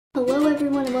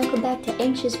everyone and welcome back to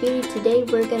Anxious Beauty. Today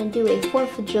we're going to do a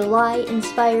 4th of July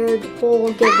inspired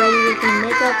whole get ready with me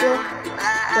makeup look.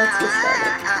 Let's get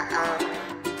started.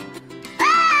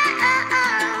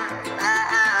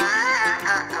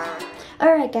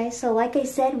 Alright guys, so like I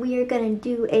said, we are going to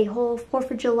do a whole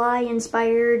 4th of July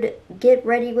inspired get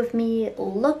ready with me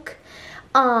look.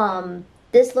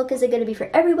 This look isn't going to be for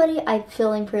everybody. I'm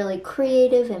feeling really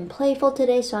creative and playful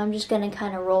today, so I'm just going to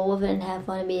kind of roll with it and have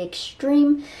fun and be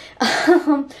extreme.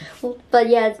 But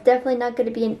yeah, it's definitely not going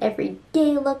to be an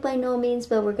everyday look by no means,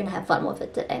 but we're going to have fun with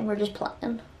it today. We're just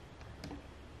playing.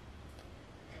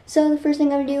 So the first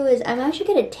thing I'm going to do is I'm actually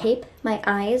going to tape my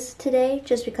eyes today,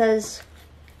 just because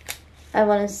I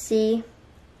want to see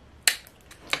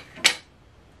if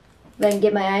I can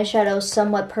get my eyeshadow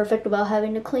somewhat perfect without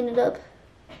having to clean it up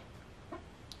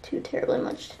too terribly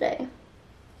much today.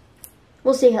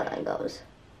 We'll see how that goes.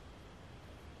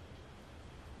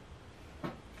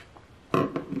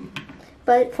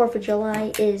 But 4th of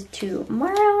July is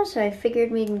tomorrow, so I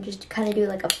figured we can just kind of do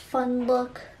like a fun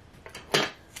look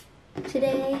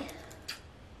today.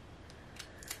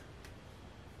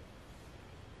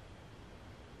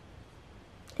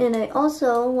 And I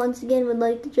also, once again, would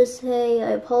like to just say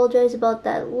I apologize about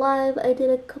that live I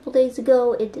did a couple days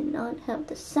ago. It did not have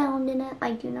the sound in it.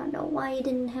 I do not know why it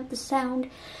didn't have the sound,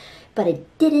 but it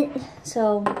didn't.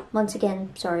 So, once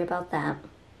again, sorry about that.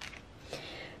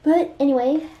 But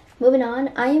anyway, moving on.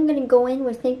 I am going to go in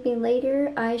with Thank Me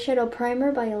Later Eyeshadow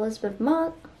Primer by Elizabeth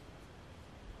Mott.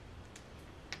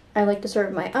 I like to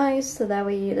serve my eyes, so that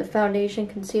way the foundation,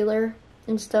 concealer,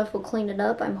 and stuff will clean it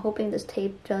up. I'm hoping this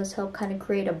tape does help kind of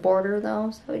create a border though,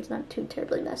 so it's not too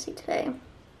terribly messy today.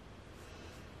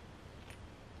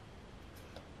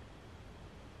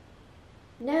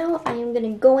 Now I am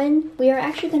going to go in. We are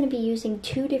actually going to be using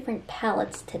two different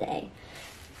palettes today.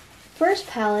 First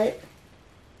palette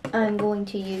I'm going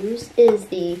to use is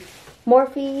the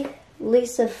Morphe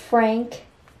Lisa Frank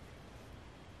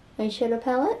eyeshadow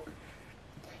palette.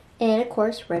 And of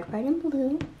course, red, white, and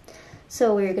blue.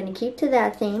 So we're going to keep to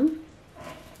that theme.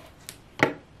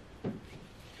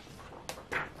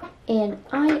 And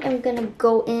I am going to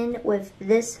go in with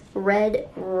this red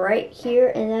right here,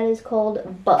 and that is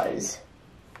called Buzz.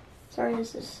 Sorry,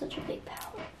 this is such a big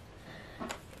palette.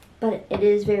 But it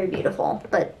is very beautiful.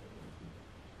 But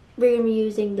we're going to be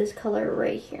using this color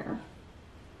right here.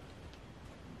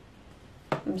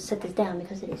 I'm going to set this down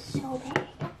because it is so big.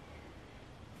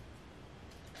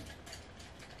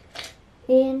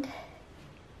 And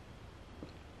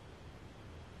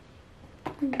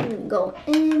I'm going to go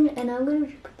in, and I'm going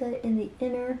to put that in the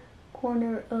inner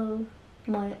corner of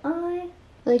my eye,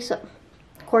 like so.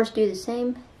 Of course, do the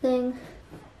same thing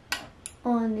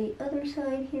on the other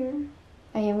side here.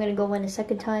 I am going to go in a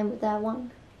second time with that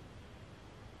one.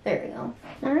 There we go.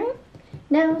 Alright,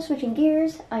 now switching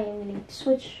gears, I am going to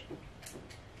switch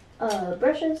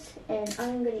brushes, and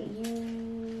I'm going to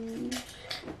use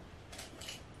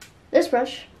this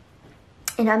brush.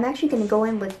 And I'm actually going to go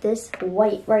in with this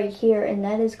white right here, and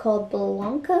that is called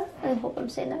Blanca. I hope I'm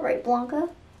saying that right, Blanca.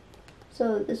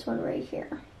 So this one right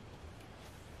here.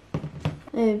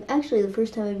 And actually the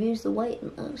first time I've used the white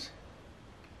in this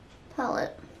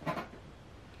palette.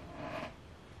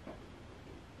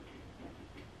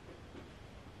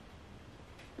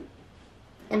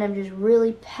 And I'm just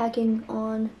really packing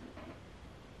on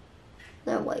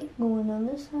that white. Going on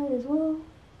this side as well.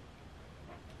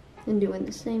 And doing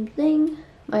the same thing.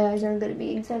 My eyes aren't going to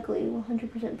be exactly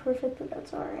 100% perfect, but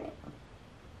that's alright.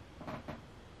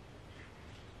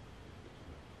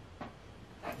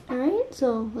 Alright,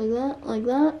 so like that, like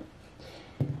that.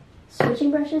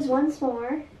 Switching brushes once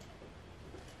more.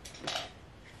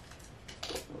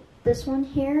 This one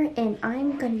here, and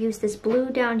I'm going to use this blue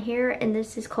down here, and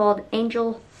this is called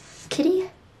Angel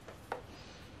Kitty.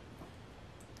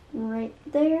 Right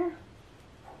there.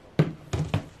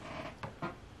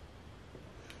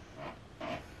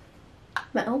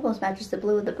 That almost matches the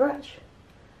blue of the brush.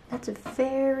 That's a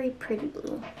very pretty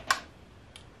blue.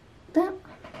 That.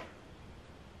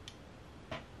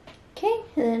 Okay,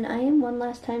 and then I am one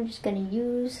last time just going to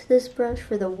use this brush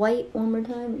for the white one more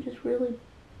time and just really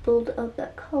build up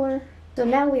that color. So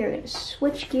now we are going to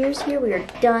switch gears here. We are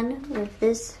done with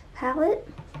this palette.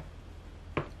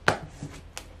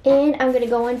 And I'm going to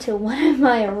go into one of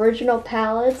my original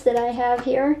palettes that I have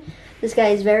here. This guy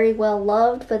is very well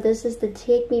loved, but this is the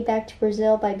Take Me Back to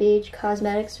Brazil by BH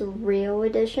Cosmetics Rio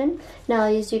Edition. Now,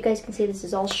 as you guys can see, this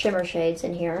is all shimmer shades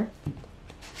in here.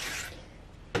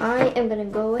 I am going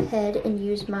to go ahead and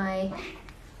use my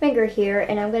finger here,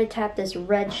 and I'm going to tap this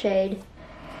red shade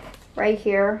right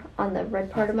here on the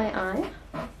red part of my eye.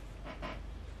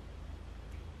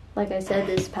 Like I said,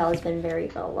 this palette's been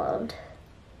very well loved.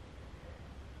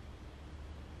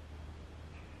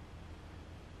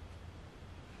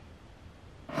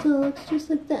 So it looks just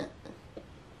like that.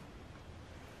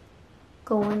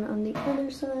 Going on the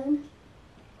other side.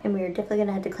 And we are definitely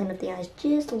gonna have to clean up the eyes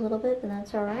just a little bit, but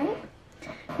that's alright.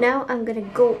 Now I'm gonna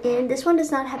go in. This one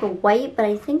does not have a white, but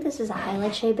I think this is a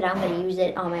highlight shade, but I'm gonna use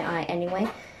it on my eye anyway.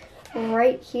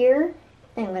 Right here,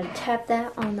 and I'm gonna tap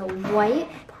that on the white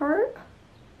part.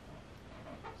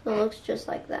 So it looks just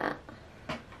like that.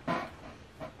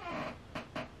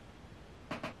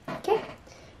 Okay.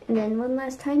 And then one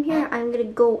last time here, I'm gonna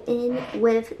go in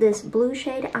with this blue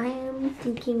shade. I am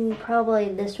thinking probably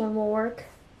this one will work.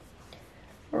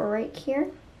 Right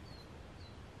here.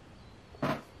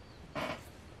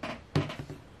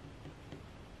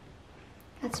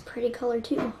 That's a pretty color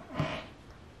too.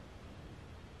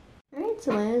 Alright,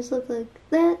 so my eyes look like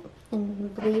that.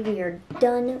 And I believe we are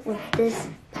done with this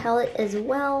palette as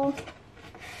well.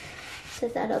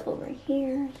 Set that up over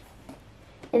here.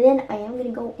 And then I am going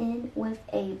to go in with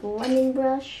a blending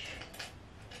brush.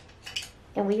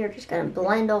 And we are just going to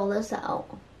blend all this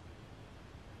out.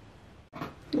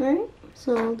 Alright,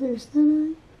 so there's that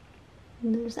eye.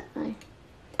 And there's that eye.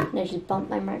 And I just bumped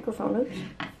my microphone. Oops.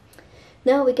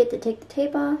 Now we get to take the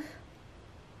tape off.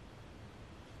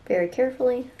 Very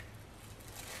carefully.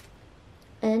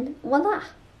 And voila!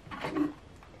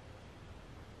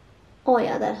 Oh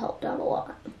yeah, that helped out a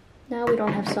lot. Now we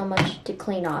don't have so much to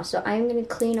clean off. So I'm going to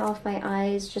clean off my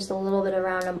eyes just a little bit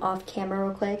around them off camera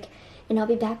real quick. And I'll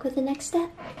be back with the next step.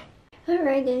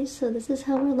 Alright guys, so this is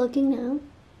how we're looking now.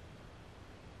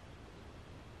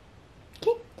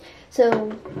 Okay,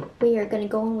 so we are going to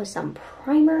go in with some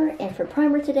primer. And for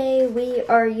primer today, we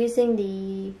are using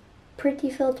the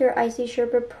Pretty Filter Icy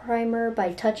Sherbet Primer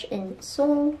by Touch and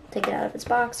Soul. Take it out of its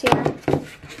box here.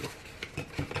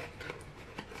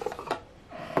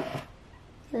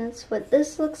 That's what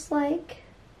this looks like.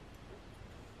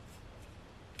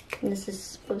 And this is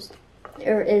supposed to,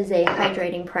 or is a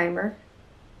hydrating primer.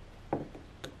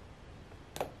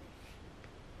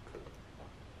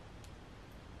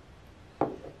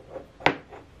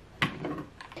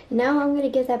 Now I'm going to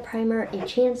give that primer a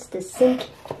chance to sink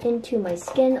into my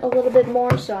skin a little bit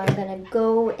more. So I'm going to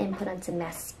go and put on some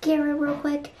mascara real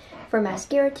quick. For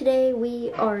mascara today,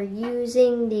 we are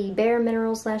using the Bare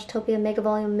Minerals / Topia Mega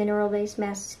Volume Mineral Base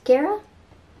Mascara.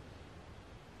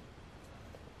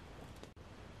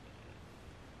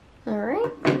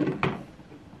 Alright.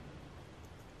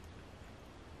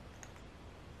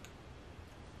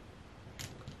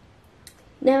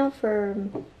 Now for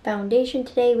foundation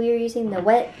today, we are using the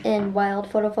Wet n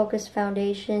Wild Photo Focus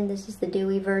Foundation. This is the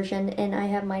dewy version, and I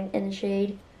have mine in the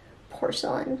shade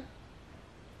Porcelain.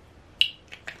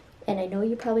 And I know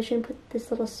you probably shouldn't put this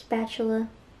little spatula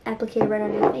applicator right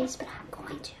on your face, but I'm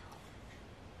going to.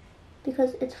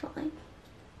 Because it's fine.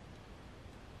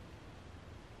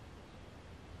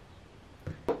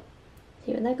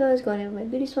 See where that goes, going over my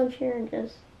beauty sponge here and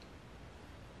just...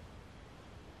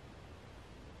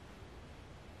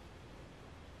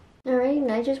 Alright,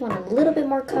 and I just want a little bit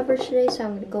more coverage today, so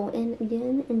I'm going to go in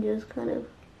again and just kind of...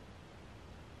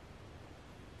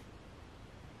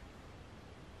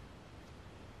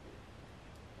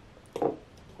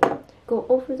 go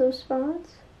over those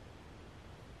spots.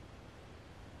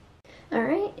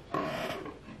 Alright.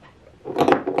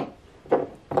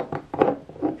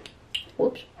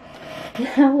 Whoops.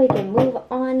 Now we can move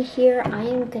on here. I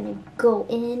am going to go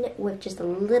in with just a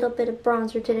little bit of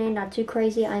bronzer today, not too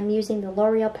crazy. I'm using the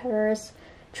L'Oreal Paris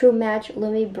True Match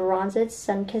Lumi Bronzed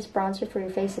Sun Kissed Bronzer for your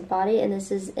face and body, and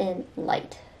this is in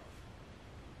light.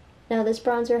 Now this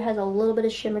bronzer has a little bit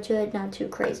of shimmer to it, not too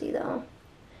crazy though.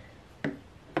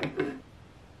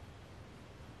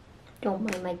 Don't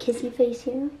mind my kissy face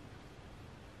here.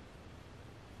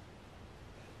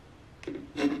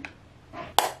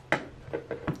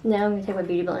 Now I'm going to take my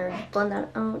beauty blender and blend that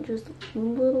out just a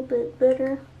little bit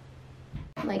better.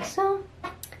 Like so.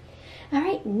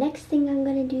 Alright, next thing I'm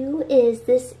going to do is,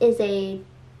 this is a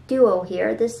duo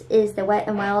here. This is the Wet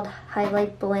n Wild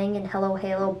Highlight Bling and Hello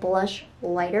Halo Blush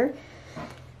Lighter.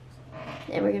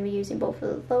 And we're going to be using both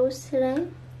of those today.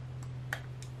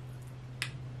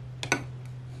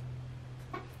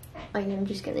 I'm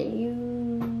just going to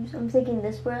use, I'm taking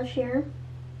this brush here.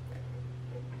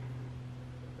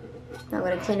 I'm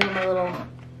going to clean up my little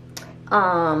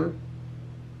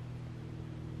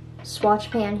swatch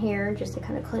pan here just to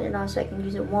kind of clean it off so I can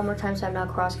use it one more time so I'm not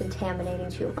cross-contaminating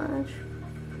too much.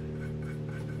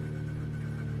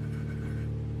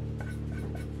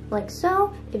 Like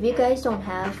so. If you guys don't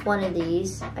have one of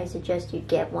these, I suggest you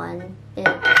get one. They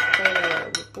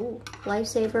are Ooh,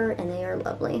 Lifesaver, and they are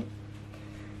lovely.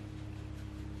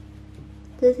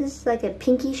 This is like a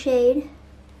pinky shade.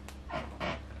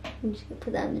 I'm just gonna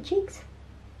put that on the cheeks.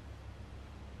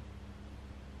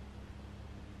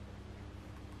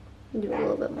 And do a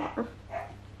little bit more.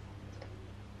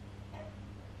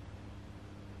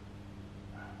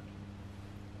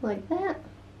 Like that.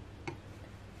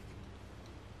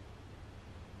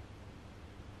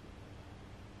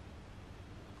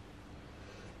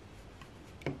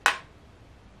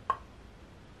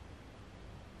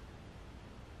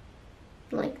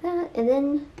 Like that, and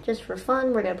then just for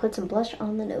fun we're gonna put some blush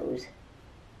on the nose,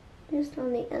 just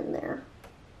on the end there,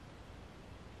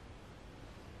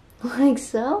 like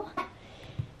so.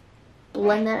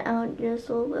 Blend that out just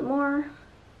a little bit more,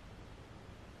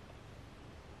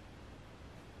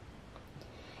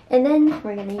 and then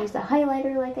we're gonna use the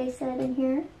highlighter like I said in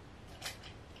here.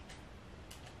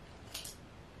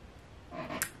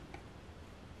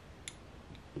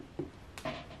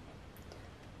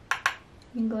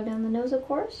 You can go down the nose, of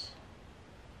course.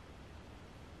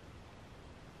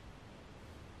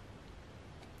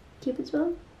 Cupid's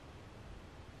bow.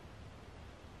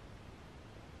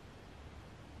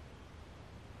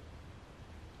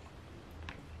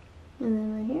 And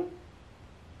then right here.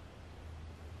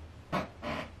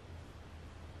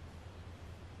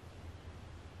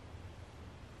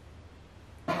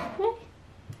 Okay.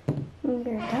 And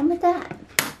we're done with that.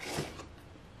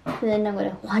 And then I'm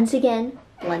going to once again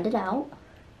blend it out.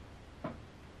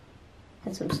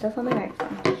 And some stuff on my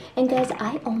microphone. And guys,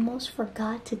 I almost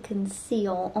forgot to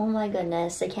conceal. Oh my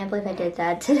goodness, I can't believe I did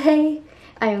that today.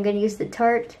 I am going to use the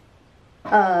Tarte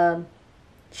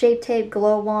Shape Tape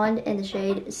Glow Wand in the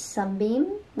shade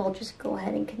Sunbeam. We'll just go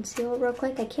ahead and conceal it real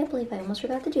quick. I can't believe I almost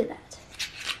forgot to do that.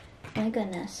 My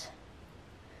goodness.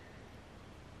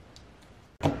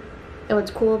 And what's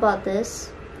cool about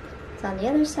this, it's on the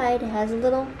other side, it has a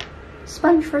little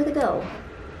sponge for the go.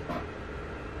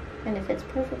 And it fits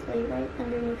perfectly right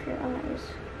underneath your eyes.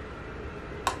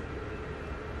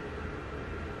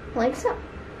 Like so.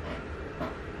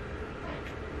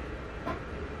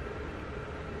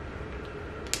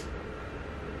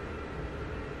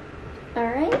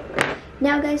 Alright.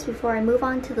 Now guys, before I move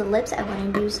on to the lips, I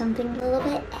want to do something a little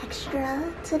bit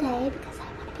extra today because I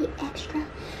want to be extra.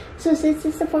 So since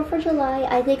it's the 4th of July,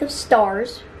 I think of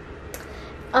stars.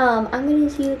 I'm going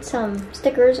to use some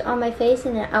stickers on my face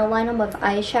and then outline them with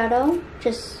eyeshadow,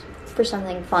 just for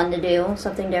something fun to do,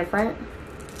 something different.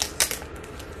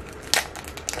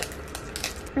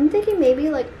 I'm thinking maybe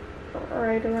like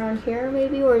right around here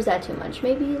maybe, or is that too much?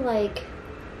 Maybe like,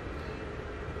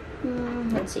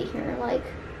 let's see here, like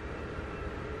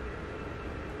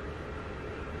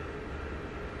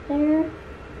there.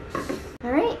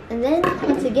 Alright, and then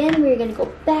once again we're going to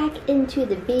go back into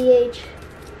the BH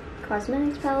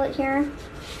Cosmetics palette here.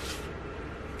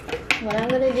 What I'm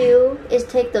going to do is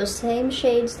take those same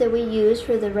shades that we used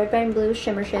for the Red, White, and Blue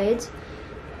shimmer shades,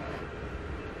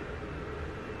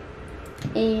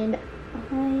 and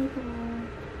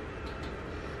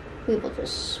we will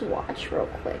just swatch real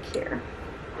quick here.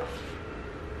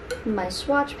 My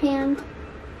swatch pan,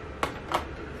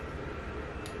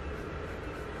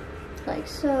 like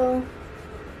so.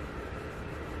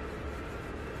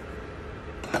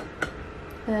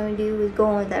 What I'm going to do is go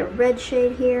on with that red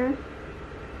shade here.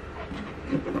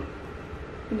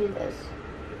 And do this.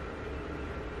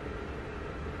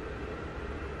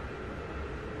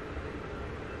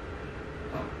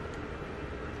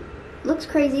 Looks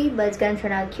crazy, but it's going to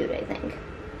turn out cute, I think.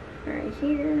 Right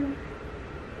here.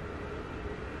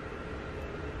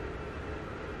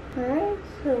 Alright,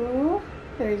 so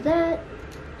there's that.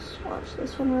 Swatch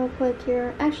this one real quick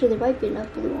here. Actually, there might be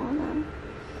enough blue on that.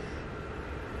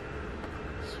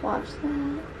 Swatch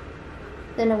that.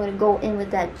 Then I'm going to go in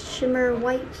with that shimmer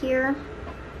white here.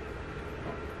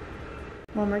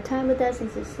 One more time with that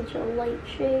since it's such a light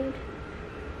shade.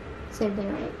 Same thing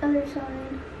on the other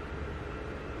side.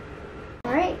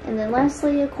 Alright, and then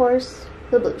lastly, of course,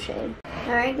 the blue shade.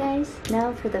 Alright guys,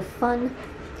 now for the fun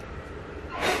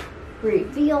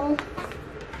reveal.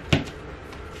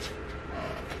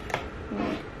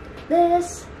 Like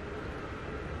this.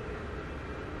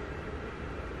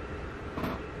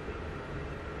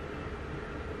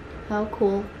 How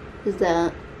cool is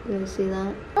that? You guys see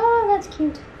that? Oh, that's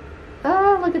cute.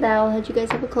 Oh, look at that. I'll let you guys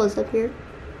have a close-up here.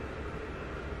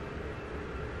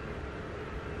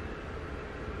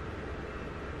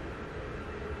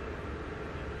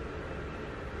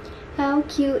 How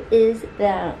cute is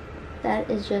that? That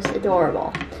is just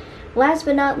adorable. Last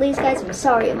but not least, guys, I'm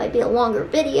sorry it might be a longer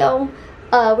video.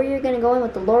 We are going to go in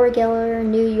with the Laura Geller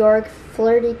New York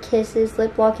Flirty Kisses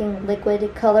Lip Locking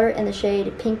Liquid Color in the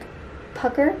shade Pink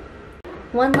Pucker.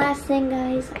 One last thing,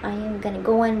 guys, I am going to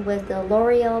go in with the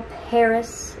L'Oreal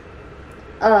Paris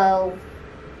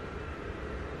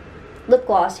lip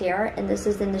gloss here, and this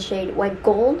is in the shade White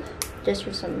Gold, just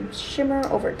for some shimmer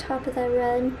over top of that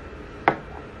red.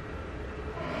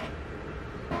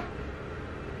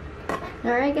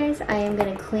 Alright guys, I am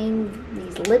going to clean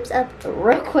these lips up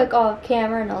real quick off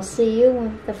camera, and I'll see you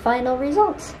with the final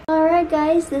results. Alright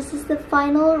guys, this is the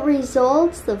final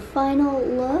results, the final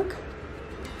look.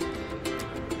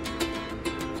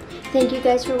 Thank you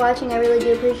guys for watching, I really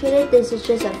do appreciate it. This is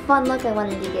just a fun look, I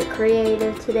wanted to get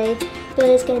creative today. But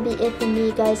it's going to be it for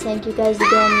me guys. Thank you guys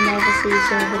again, and I will see you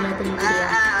soon with another new video.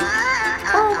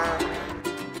 Bye!